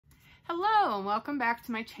Hello and welcome back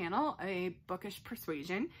to my channel, A Bookish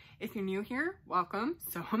Persuasion. If you're new here, welcome.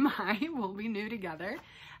 So am I. We'll be new together.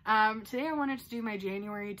 Today I wanted to do my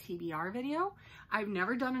January TBR video. I've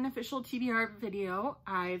never done an official TBR video.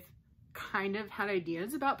 I've kind of had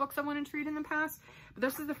ideas about books I wanted to read in the past, but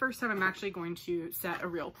this is the first time I'm actually going to set a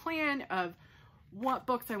real plan of what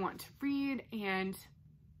books I want to read and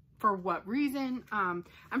for what reason. I'm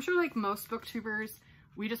sure like most booktubers,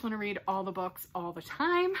 we just want to read all the books all the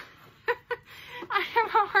time. I have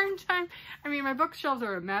a hard time. I mean, my bookshelves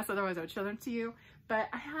are a mess, otherwise I would show them to you. But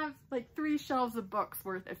I have like 3 shelves of books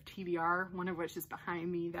worth of TBR, one of which is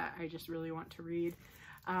behind me that I just really want to read.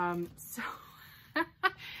 So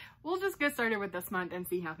we'll just get started with this month and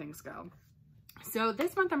see how things go. So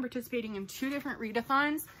this month I'm participating in 2 different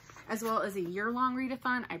readathons, as well as a year-long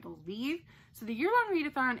readathon, I believe. So the year-long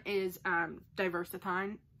readathon is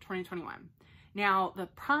Buzzwordathon 2021. Now, the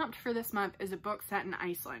prompt for this month is a book set in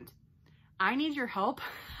Iceland. I need your help.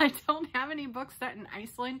 I don't have any books set in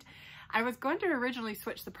Iceland. I was going to originally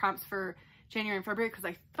switch the prompts for January and February because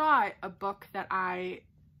I thought a book that I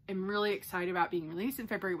am really excited about being released in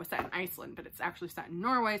February was set in Iceland, but it's actually set in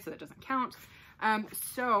Norway, so that doesn't count.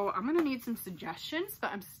 So I'm gonna need some suggestions, but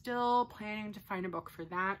I'm still planning to find a book for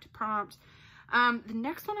that prompt. The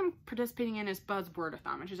next one I'm participating in is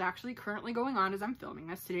Buzzwordathon, which is actually currently going on as I'm filming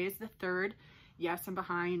this. Today is the 3rd. Yes, I'm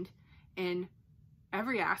behind in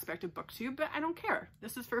every aspect of booktube, but I don't care.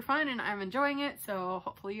 This is for fun and I'm enjoying it, so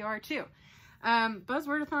hopefully you are too.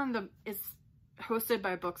 Buzzwordathon is hosted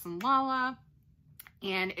by Books and Lala,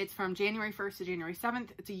 and it's from January 1st to January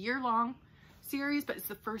 7th. It's a year-long series, but it's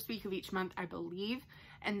the first week of each month, I believe.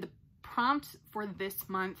 And the prompt for this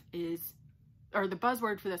month is, or the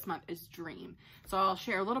buzzword for this month is dream. So I'll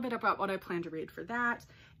share a little bit about what I plan to read for that.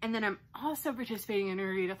 And then I'm also participating in a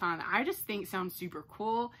readathon that I just think sounds super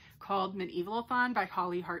cool called Medievalathon by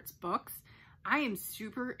Holly Hart's Books. I am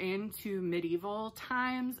super into medieval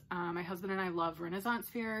times. My husband and I love Renaissance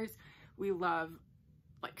fairs. We love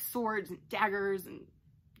like swords and daggers and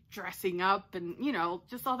dressing up and, you know,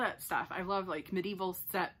 just all that stuff. I love like medieval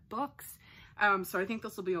set books. So I think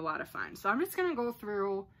this will be a lot of fun. So I'm just going to go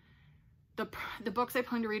through the books I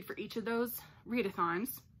plan to read for each of those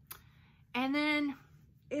readathons. And then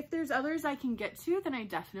if there's others I can get to, then I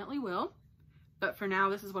definitely will. But for now,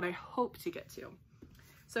 this is what I hope to get to.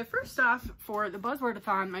 So first off, for the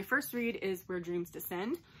Buzzwordathon, my first read is Where Dreams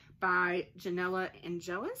Descend by Janella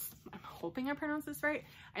Angelis. I'm hoping I pronounced this right.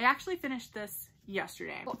 I actually finished this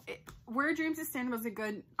yesterday. Where Dreams Descend was a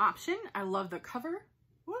good option. I love the cover.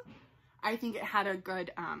 I think it had a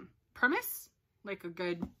good premise, like a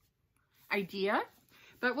good idea.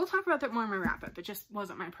 But we'll talk about that more in my wrap-up. It just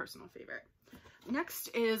wasn't my personal favorite. Next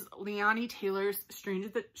is Leonie Taylor's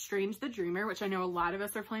Strange the Dreamer, which I know a lot of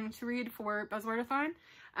us are planning to read for Buzzwordathon.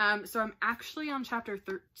 So I'm actually on chapter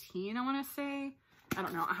 13, I want to say. I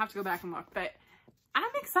don't know. I'll have to go back and look. But I'm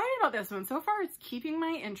excited about this one. So far, it's keeping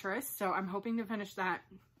my interest. So I'm hoping to finish that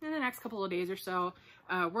in the next couple of days or so.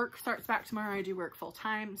 Work starts back tomorrow. I do work full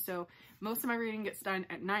time. So most of my reading gets done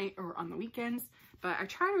at night or on the weekends. But I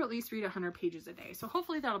try to at least read 100 pages a day. So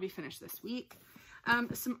hopefully that'll be finished this week.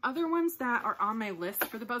 Some other ones that are on my list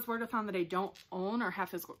for the Buzzwordathon that I don't own or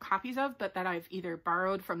have physical copies of, but that I've either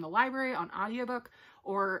borrowed from the library on audiobook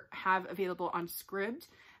or have available on Scribd.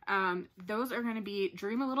 Those are going to be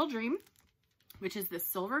Dream a Little Dream, which is the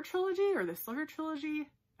Silver Trilogy or the Silver Trilogy.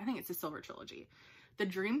 I think it's the Silver Trilogy. The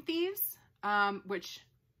Dream Thieves, which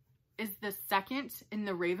is the second in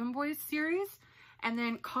the Raven Boys series. And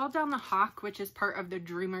then Call Down the Hawk, which is part of the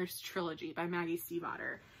Dreamers Trilogy by Maggie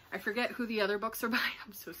Stiefvater. I forget who the other books are by.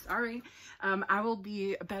 I'm so sorry. I will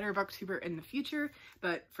be a better booktuber in the future,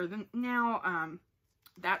 but for now,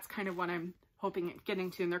 that's kind of what I'm hoping at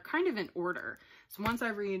getting to, and they're kind of in order. So once I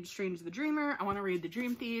read Strange the Dreamer, I want to read The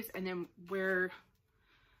Dream Thieves, and then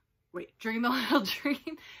Dream a Little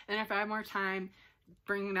Dream, and if I have more time,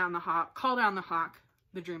 Call Down the Hawk,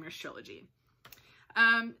 the Dreamers Trilogy.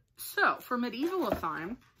 So for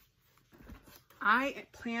Medievalathon, I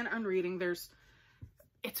plan on reading,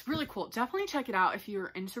 it's really cool. Definitely check it out if you're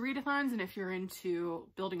into readathons and if you're into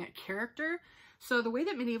building a character. So the way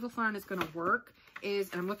that Medievalathon is going to work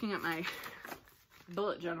is, and I'm looking at my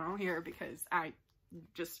bullet journal here because I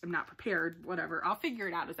just am not prepared, whatever. I'll figure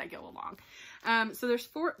it out as I go along. So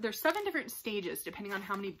there's 7 different stages depending on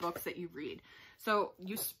how many books that you read. So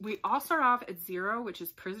we all start off at 0, which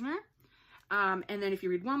is prisoner. And then if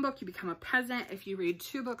you read 1 book, you become a peasant. If you read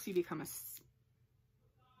 2 books, you become a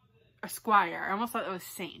squire. I almost thought that was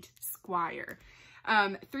saint. Squire.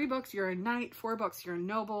 3 books, you're a knight. 4 books, you're a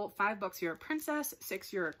noble. 5 books, you're a princess.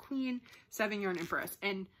 6, you're a queen. 7, you're an empress.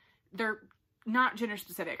 And they're not gender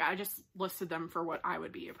specific. I just listed them for what I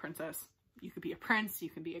would be. A princess. You could be a prince. You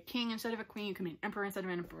can be a king instead of a queen. You can be an emperor instead of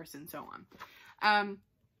an empress, and so on.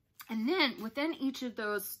 And then within each of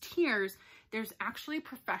those tiers, there's actually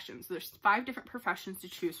professions. So there's 5 different professions to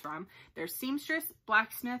choose from. There's seamstress,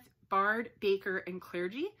 blacksmith, bard, baker, and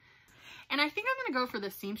clergy. And I think I'm going to go for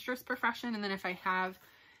the seamstress profession. And then if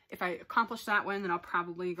I accomplish that one, then I'll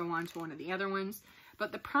probably go on to one of the other ones.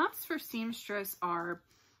 But the prompts for seamstress are,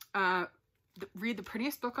 read the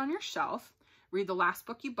prettiest book on your shelf, read the last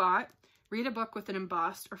book you bought, read a book with an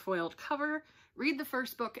embossed or foiled cover, read the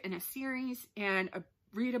first book in a series, and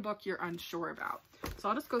read a book you're unsure about. So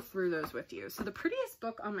I'll just go through those with you. So the prettiest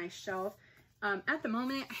book on my shelf, at the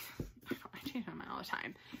moment, I change my mind all the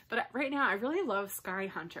time, but right now I really love Sky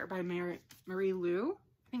Hunter by Marie Lu.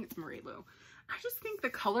 I think it's Marie Lu. I just think the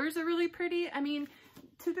colors are really pretty. I mean,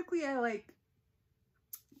 typically I like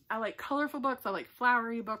colorful books. I like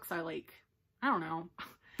flowery books. I don't know.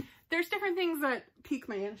 There's different things that pique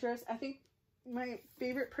my interest. I think my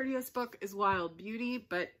favorite prettiest book is Wild Beauty,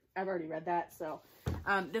 but I've already read that. So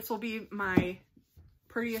this will be my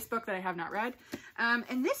prettiest book that I have not read.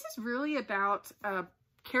 And this is really about a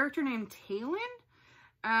character named Talon.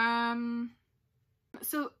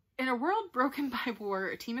 So in a world broken by war,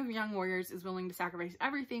 a team of young warriors is willing to sacrifice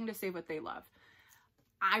everything to save what they love.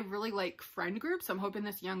 I really like friend groups. So I'm hoping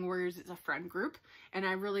this Young Warriors is a friend group. And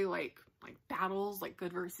I really like battles, like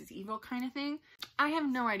good versus evil kind of thing. I have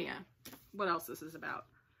no idea what else this is about.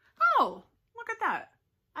 Oh, look at that.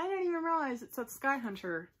 I didn't even realize it said Sky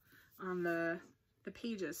Hunter on the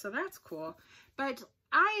pages. So that's cool. But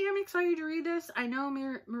I am excited to read this. I know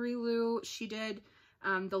Marie Lu, she did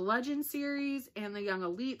the Legend series and the Young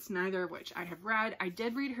Elites, neither of which I have read. I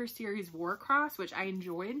did read her series Warcross, which I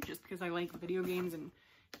enjoyed just because I like video games and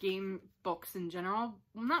game books in general.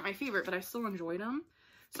 Well, not my favorite, but I still enjoyed them.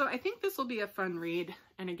 So I think this will be a fun read.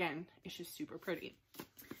 And again, it's just super pretty.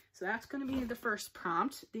 So that's going to be the first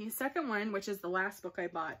prompt. The second one, which is the last book I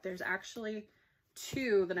bought, there's actually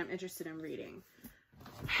 2 that I'm interested in reading.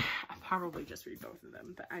 I'll probably just read both of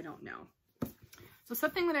them, but I don't know. So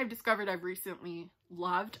something that I've discovered I've recently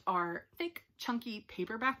loved are thick, chunky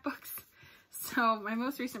paperback books. So my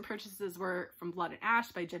most recent purchases were From Blood and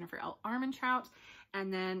Ash by Jennifer L. Armentrout,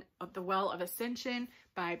 and then The Well of Ascension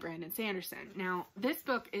by Brandon Sanderson. Now, this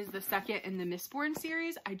book is the second in the Mistborn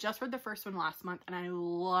series. I just read the first one last month, and I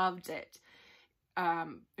loved it.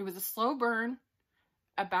 It was a slow burn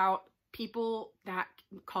about people that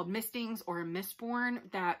called Mistings or Mistborn,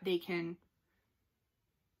 that they can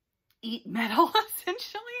eat metal,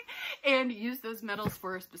 essentially, and use those metals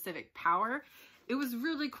for a specific power. It was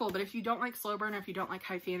really cool, but if you don't like slow burn or if you don't like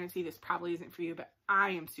high fantasy, this probably isn't for you, but I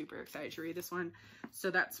am super excited to read this one.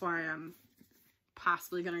 So that's why I'm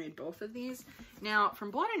possibly going to read both of these. Now,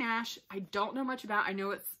 From Blood and Ash, I don't know much about. I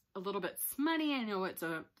know it's a little bit smutty. I know it's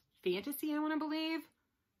a fantasy, I want to believe.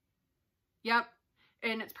 Yep.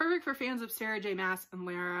 And it's perfect for fans of Sarah J. Maas and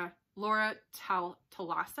Laura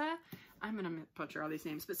Talassa. I'm going to butcher all these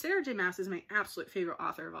names, but Sarah J. Maas is my absolute favorite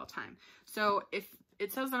author of all time. So if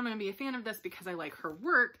it says that I'm going to be a fan of this because I like her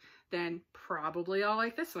work, then probably I'll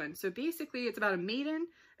like this one. So basically it's about a maiden,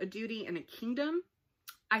 a duty, and a kingdom.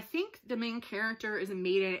 I think the main character is a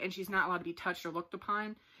maiden and she's not allowed to be touched or looked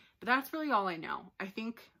upon, but that's really all I know.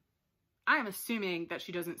 I'm assuming that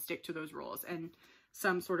she doesn't stick to those rules and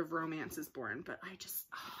some sort of romance is born, but I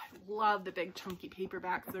love the big chunky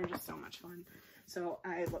paperbacks. They're just so much fun. So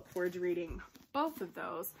I look forward to reading both of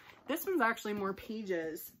those. This one's actually more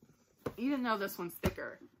pages, even though this one's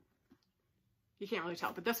thicker. You can't really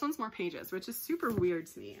tell, but this one's more pages, which is super weird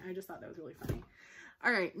to me. I just thought that was really funny.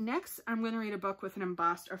 All right, next I'm going to read a book with an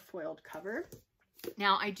embossed or foiled cover.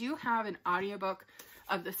 Now, I do have an audiobook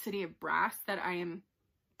of The City of Brass that I am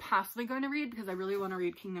possibly going to read because I really want to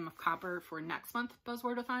read Kingdom of Copper for next month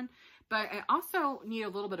Buzzwordathon. But I also need a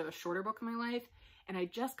little bit of a shorter book in my life, and I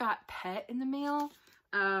just got Pet in the mail.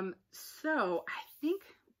 So I think,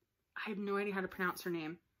 I have no idea how to pronounce her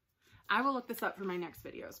name. I will look this up for my next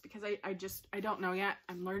videos because I don't know yet.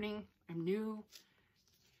 I'm learning. I'm new.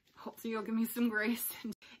 Hopefully you'll give me some grace.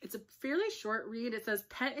 It's a fairly short read. It says,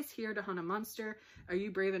 Pet is here to hunt a monster. Are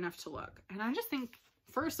you brave enough to look? And I just think,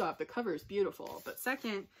 first off, the cover is beautiful. But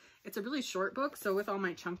second, it's a really short book. So with all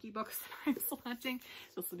my chunky books that I'm selecting,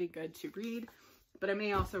 this will be good to read. But I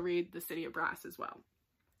may also read The City of Brass as well.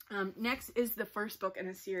 Next is the first book in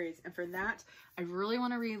a series. And for that, I really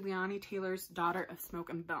want to read Leonie Taylor's Daughter of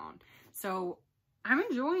Smoke and Bone. So I'm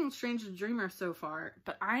enjoying Strange the Dreamer so far,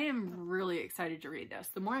 but I am really excited to read this.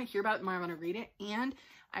 The more I hear about it, the more I want to read it. And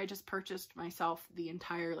I just purchased myself the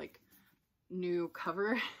entire, new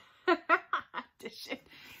cover edition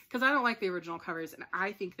because I don't like the original covers, and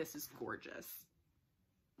I think this is gorgeous.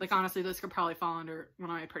 Like, honestly, this could probably fall under one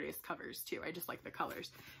of my prettiest covers, too. I just like the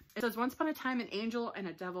colors. It says, once upon a time, an angel and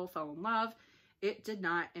a devil fell in love. It did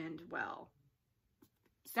not end well.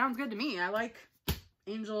 Sounds good to me. I like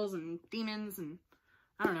angels and demons and,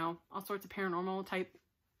 I don't know, all sorts of paranormal type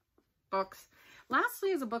books. Lastly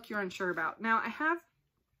is a book you're unsure about. Now, I have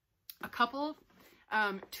a couple,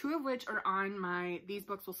 2 of which are on my These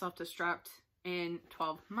Books Will Self-Destruct in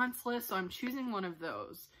 12 Months list, so I'm choosing one of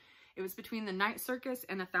those. It was between The Night Circus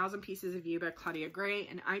and 1,000 Pieces of You by Claudia Gray,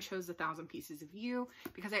 and I chose 1,000 Pieces of You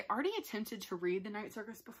because I already attempted to read The Night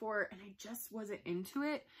Circus before, and I just wasn't into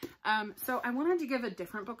it. So I wanted to give a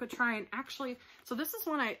different book a try, and actually, so this is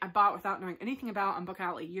one I bought without knowing anything about on Book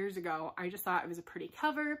Outlet years ago. I just thought it was a pretty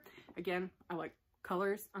cover. Again, I like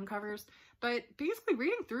colors on covers, but basically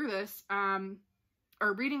reading through this,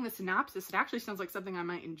 or reading the synopsis, it actually sounds like something I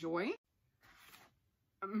might enjoy.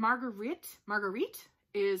 Marguerite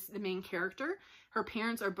is the main character. Her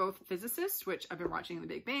parents are both physicists, which I've been watching The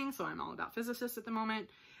Big Bang, so I'm all about physicists at the moment.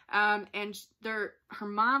 And her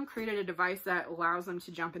mom created a device that allows them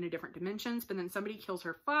to jump into different dimensions, but then somebody kills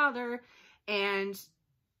her father, and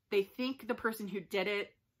they think the person who did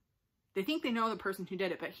it, they think they know the person who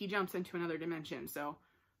did it, but he jumps into another dimension. So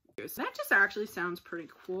that just actually sounds pretty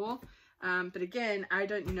cool. But again, I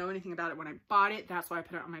didn't know anything about it when I bought it. That's why I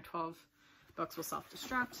put it on my 12 Books Will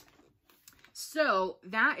Self-Destruct. So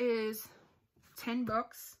that is 10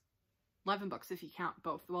 books, 11 books if you count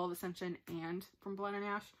both The Well of Ascension and From Blood and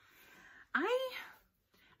Ash.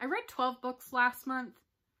 I read 12 books last month,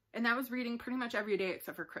 and that was reading pretty much every day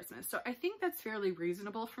except for Christmas. So I think that's fairly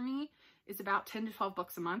reasonable for me. It's about 10 to 12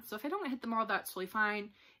 books a month. So if I don't hit them all, that's totally fine.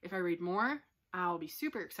 If I read more, I'll be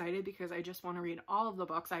super excited because I just want to read all of the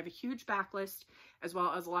books. I have a huge backlist as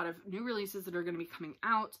well as a lot of new releases that are going to be coming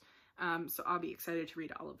out. So I'll be excited to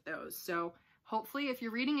read all of those. So hopefully if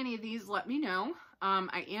you're reading any of these, let me know.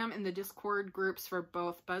 I am in the Discord groups for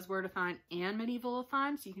both Buzzwordathon and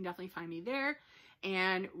Medievalathon, so you can definitely find me there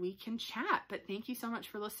and we can chat. But thank you so much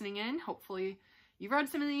for listening in. Hopefully you've read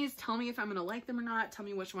some of these. Tell me if I'm going to like them or not. Tell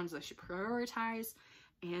me which ones I should prioritize,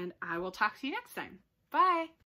 and I will talk to you next time. Bye!